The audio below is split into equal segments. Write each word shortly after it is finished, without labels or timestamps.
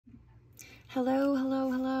Hello,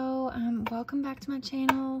 hello, hello. Welcome back to my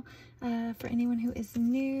channel. For anyone who is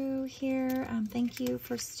new here, thank you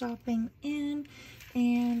for stopping in.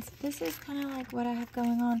 And this is kind of like what I have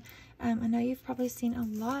going on. I know you've probably seen a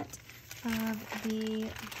lot of the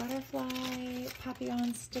butterfly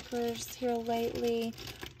Papillon stickers here lately,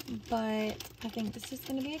 but I think this is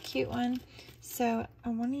going to be a cute one. So I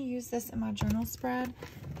want to use this in my journal spread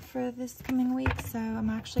for this coming week. So I'm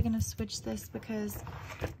actually going to switch this because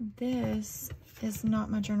this is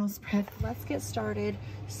not my journal spread. Let's get started.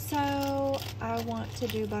 So I want to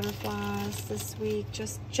do butterflies this week,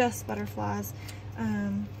 just butterflies.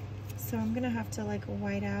 So I'm gonna have to like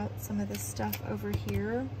white out some of this stuff over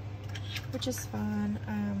here, which is fun.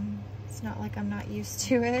 It's not like I'm not used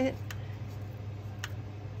to it.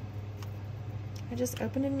 I just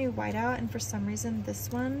opened a new whiteout, and for some reason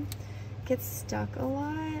this one gets stuck a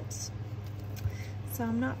lot, so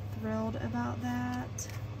I'm not thrilled about that,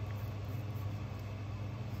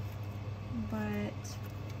 but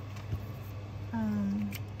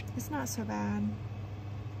it's not so bad.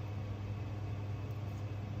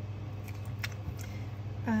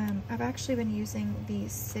 I've actually been using the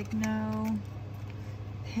Signo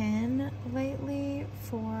pen lately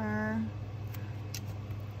for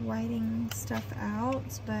writing stuff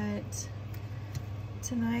out, but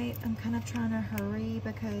tonight I'm kind of trying to hurry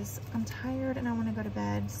because I'm tired and I want to go to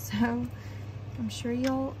bed. So I'm sure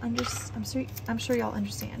y'all understand.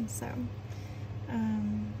 So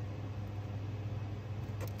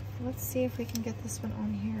let's see if we can get this one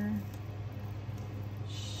on here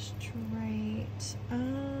straight.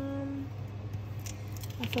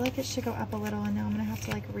 I feel like it should go up a little, and now I'm gonna have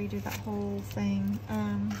to like redo that whole thing.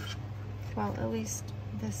 Well, at least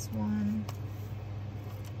this one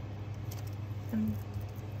and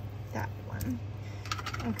that one.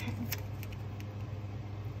 Okay.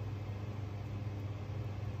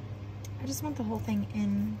 I just want the whole thing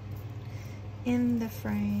in the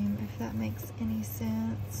frame, if that makes any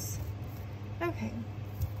sense. Okay.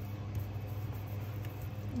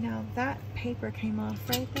 Now that paper came off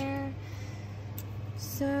right there.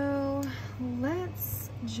 So let's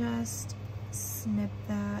just snip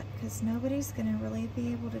that because nobody's gonna really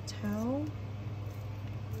be able to tell.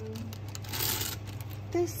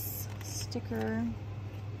 This sticker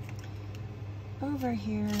over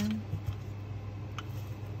here,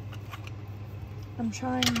 I'm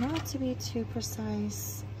trying not to be too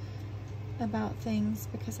precise about things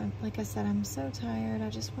because like I said, I'm so tired. I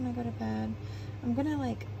just want to go to bed. I'm gonna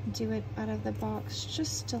like do it out of the box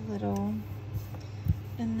just a little,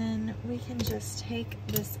 and then we can just take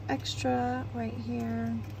this extra right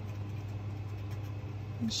here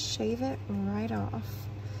and shave it right off.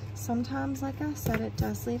 Sometimes, like I said, it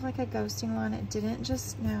does leave like a ghosting line. It didn't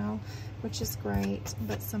just now, which is great,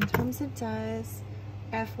 but sometimes it does.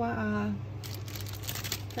 FYI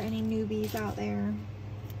for any newbies out there.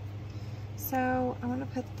 So I want to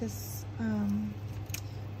put this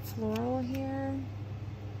floral here.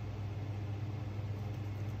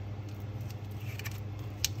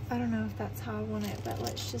 I don't know if that's how I want it, but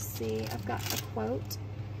let's just see. I've got a quote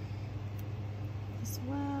as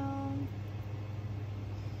well.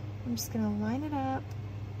 I'm just gonna line it up.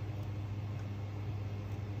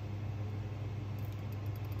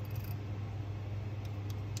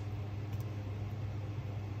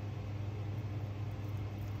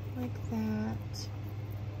 Like that.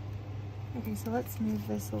 Okay, so let's move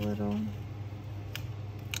this a little.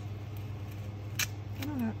 I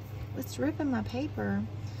don't know. It's ripping my paper.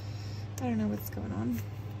 I don't know what's going on.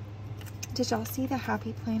 Did y'all see the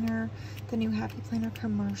Happy Planner, the new Happy Planner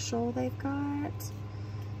commercial they've got?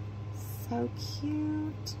 So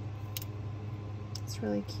cute. It's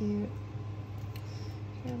really cute.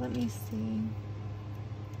 Here, let me see.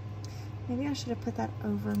 Maybe I should have put that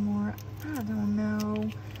over more. I don't know.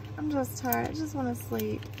 I'm just tired. I just want to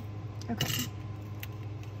sleep. Okay.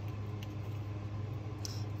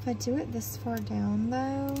 If I do it this far down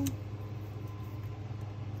though,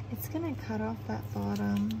 it's gonna cut off that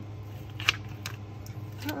bottom.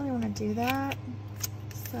 I don't really want to do that,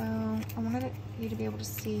 so I wanted you to be able to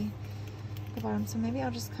see the bottom, so maybe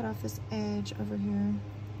I'll just cut off this edge over here.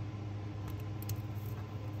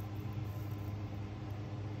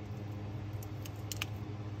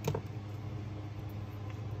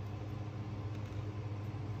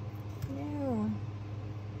 Ew.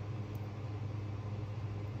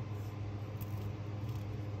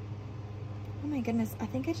 Oh my goodness, I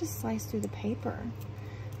think I just sliced through the paper.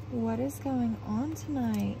 What is going on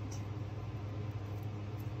tonight?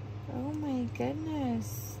 Oh my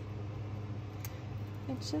goodness.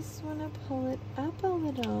 I just want to pull it up a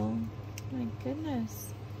little. My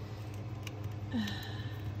goodness.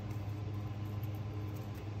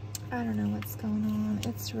 I don't know what's going on.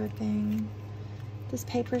 It's ripping. This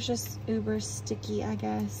paper's just uber sticky, I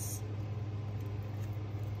guess.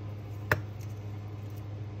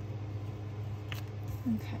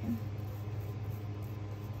 Okay.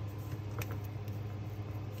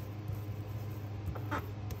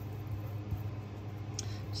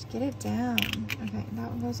 Just get it down. Okay, that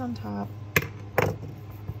one goes on top.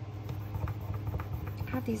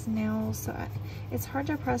 I have these nails, so it's hard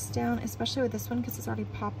to press down, especially with this one because it's already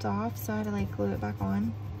popped off, so I had to like glue it back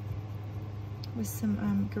on with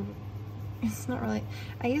some it's not really,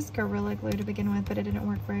 I used Gorilla Glue to begin with, but it didn't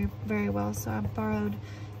work very well, so I borrowed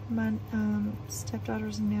my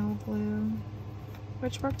stepdaughter's nail glue,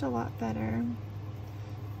 which worked a lot better.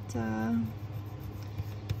 Duh.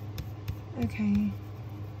 Okay,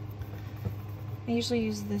 I usually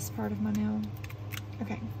use this part of my nail.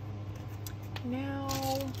 Okay, now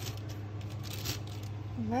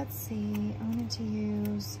let's see, I wanted to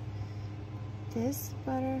use this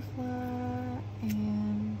butterfly,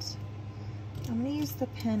 and I'm going to use the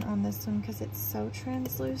pen on this one because it's so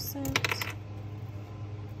translucent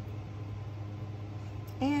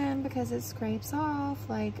and because it scrapes off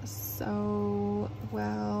like so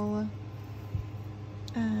well.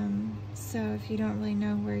 So if you don't really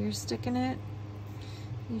know where you're sticking it,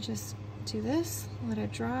 you just do this, let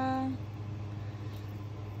it dry,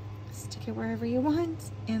 stick it wherever you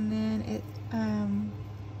want, and then it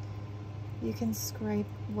you can scrape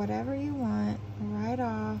whatever you want right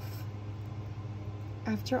off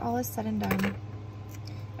after all is said and done.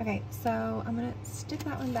 Okay, so I'm gonna stick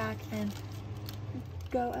that one back and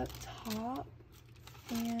go up top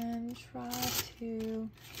and try to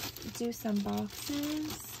do some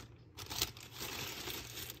boxes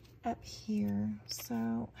up here.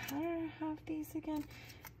 So how did I have these again?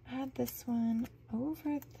 I had this one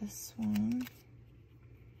over this one.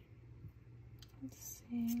 Let's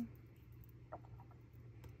see.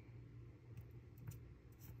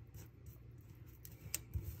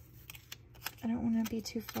 I don't want to be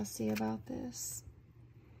too fussy about this.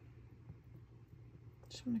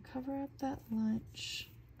 Just want to cover up that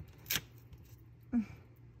lunch. Oh,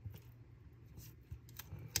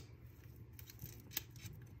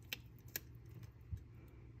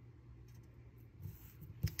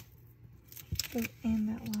 and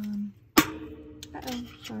that one. Uh-oh,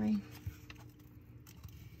 sorry.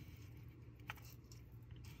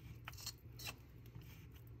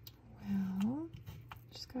 Well,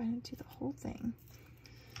 just go ahead and do the whole thing.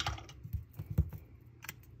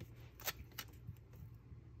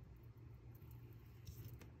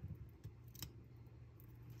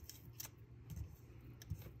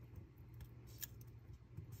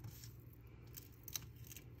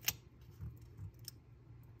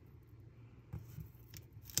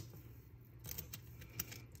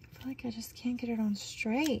 I feel like I just can't get it on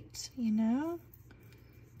straight, you know?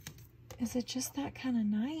 Is it just that kind of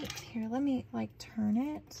night? Here, let me like turn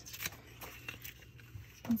it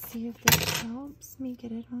and see if this helps me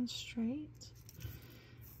get it on straight.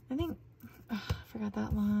 I think, oh, I forgot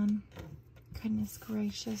that line. Goodness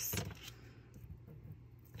gracious.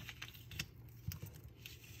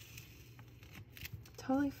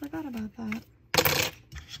 Totally forgot about that.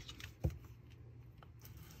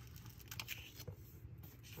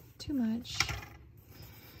 Too much.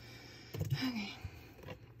 Okay,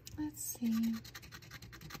 let's see.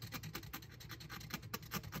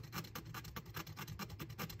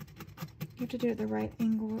 You have to do it at the right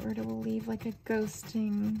angle or it will leave like a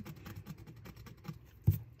ghosting.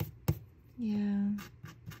 Yeah.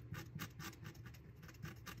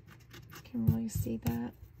 Can really see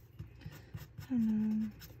that. I don't know.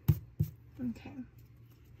 Okay.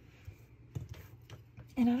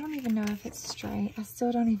 And I don't even know if it's straight. I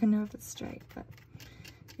still don't even know if it's straight, but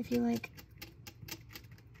if you like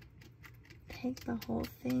take the whole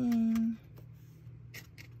thing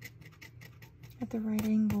at the right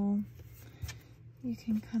angle, you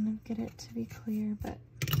can kind of get it to be clear, but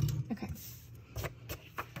okay.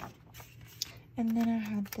 And then I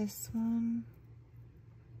had this one.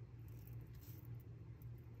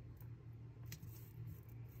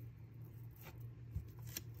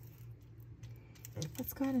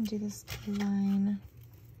 Let's go ahead and do this line.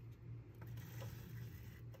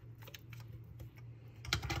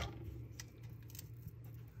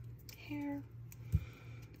 Here.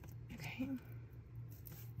 Okay.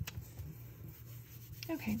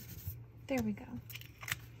 Okay, there we go.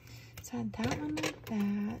 So I had that one like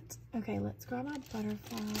that. Okay, let's grab my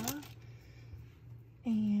butterfly.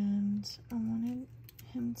 And I wanted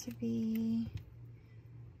him to be,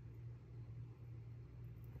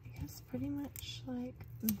 I guess, pretty much like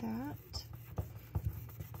that.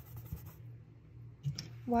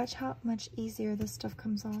 Watch how much easier this stuff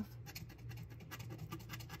comes off.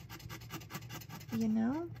 You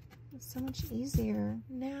know? It's so much easier.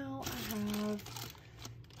 Now I have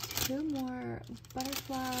 2 more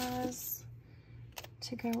butterflies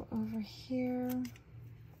to go over here.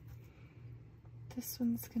 This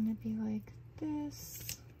one's gonna be like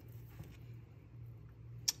this.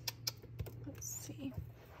 Let's see.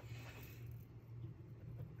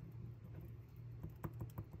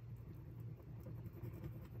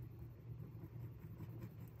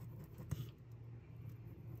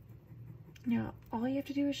 Now, all you have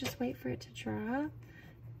to do is just wait for it to dry.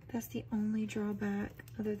 That's the only drawback.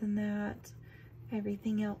 Other than that,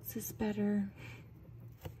 everything else is better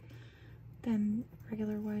than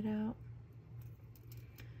regular whiteout.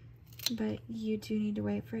 But you do need to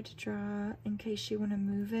wait for it to dry in case you want to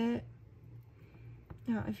move it.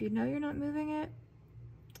 Now, if you know you're not moving it,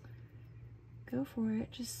 go for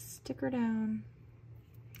it. Just stick her down.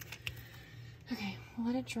 Okay, we'll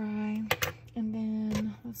let it dry. And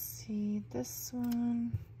then, let's see, this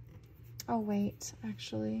one. Oh, wait,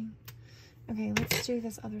 actually. Okay, let's do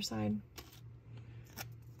this other side.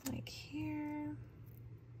 Like here.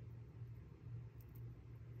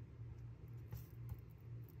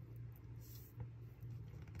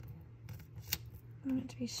 I want it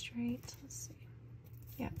to be straight. Let's see.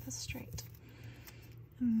 Yeah, that's straight.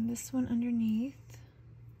 And this one underneath.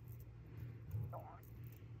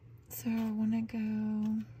 So I want to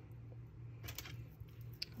go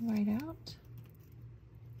white out.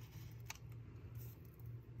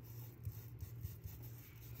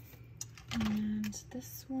 And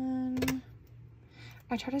this one,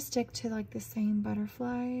 I try to stick to like the same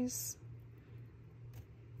butterflies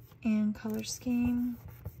and color scheme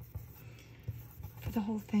for the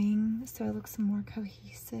whole thing, so it looks more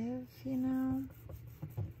cohesive, you know?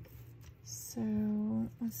 So,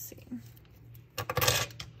 let's see.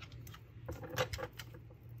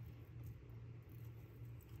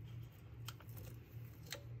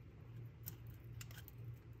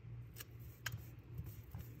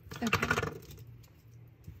 Okay.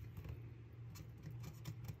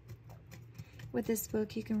 With this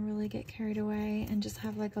book, you can really get carried away and just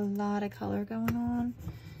have like a lot of color going on.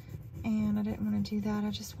 And I didn't want to do that.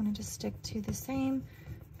 I just wanted to stick to the same,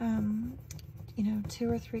 you know,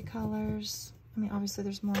 2 or 3 colors. I mean, obviously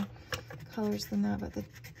there's more colors than that, but the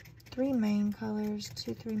 3 main colors,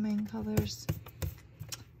 2, 3 main colors.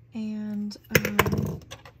 And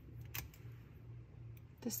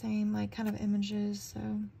the same like kind of images. So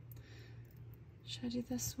should I do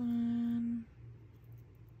this one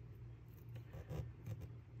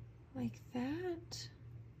like that?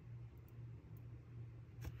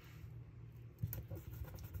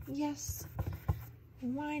 Yes,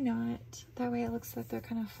 why not? That way it looks like they're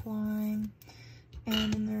kind of flying,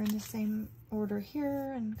 and then they're in the same order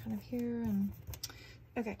here and kind of here. And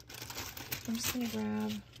okay, I'm just gonna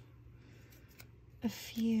grab a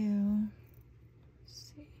few.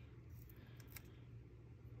 Let's see.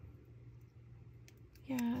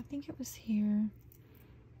 Yeah, I think it was here.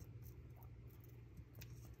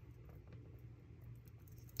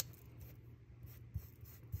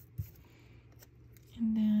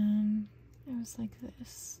 And then it was like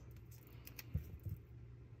this.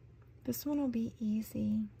 This one will be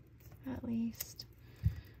easy, at least.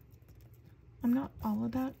 I'm not all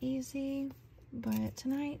about easy, but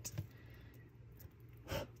tonight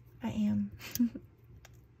I am.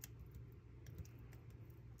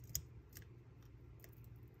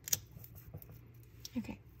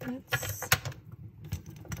 Okay, let's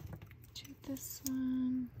do this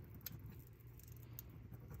one.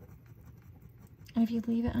 And if you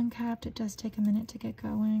leave it uncapped, it does take a minute to get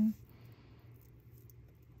going.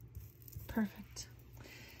 Perfect.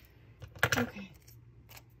 Okay.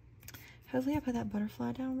 Hopefully I put that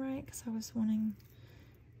butterfly down right, because I was wanting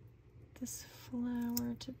this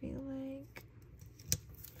flower to be like...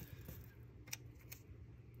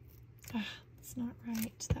 Ah, it's not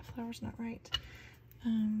right. That flower's not right.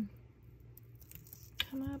 Come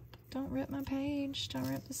up. Don't rip my page. Don't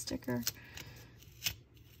rip the sticker.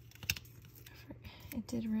 It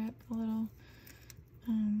did rip a little.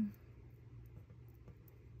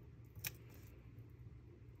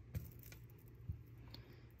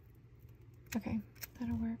 Okay,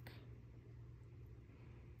 that'll work.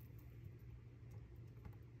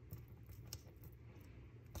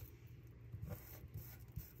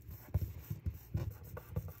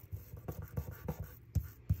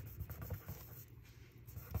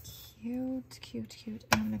 Cute, cute, cute.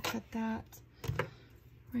 And I'm gonna cut that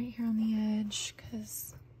right here on the edge,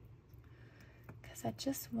 because I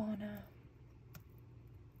just wanna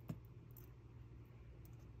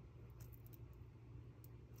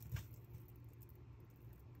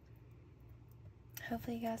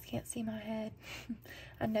Hopefully you guys can't see my head.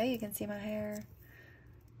 I know you can see my hair.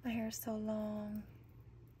 My hair is so long.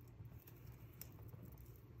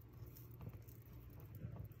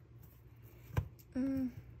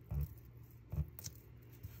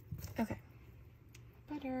 Okay.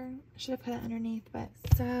 Butter. Should have put it underneath, but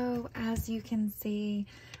so as you can see,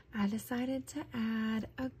 I decided to add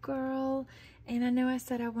a girl, and I know I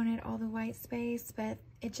said I wanted all the white space, but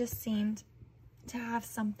it just seemed to have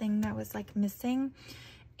something that was like missing,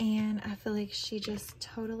 and I feel like she just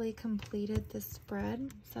totally completed this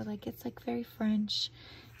spread. So like it's like very French,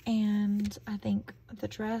 and I think the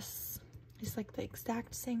dress is like the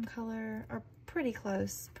exact same color, or pretty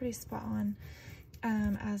close, pretty spot on,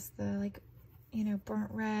 as the like, you know, burnt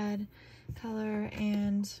red color,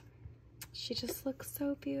 and she just looks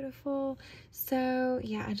so beautiful. So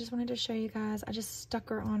yeah, I just wanted to show you guys. I just stuck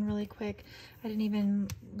her on really quick. I didn't even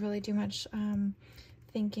really do much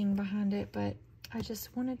thinking behind it, but I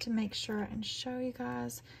just wanted to make sure and show you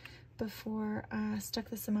guys before I stuck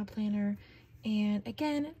this in my planner. And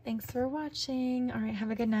again, thanks for watching. All right,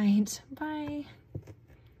 have a good night. Bye.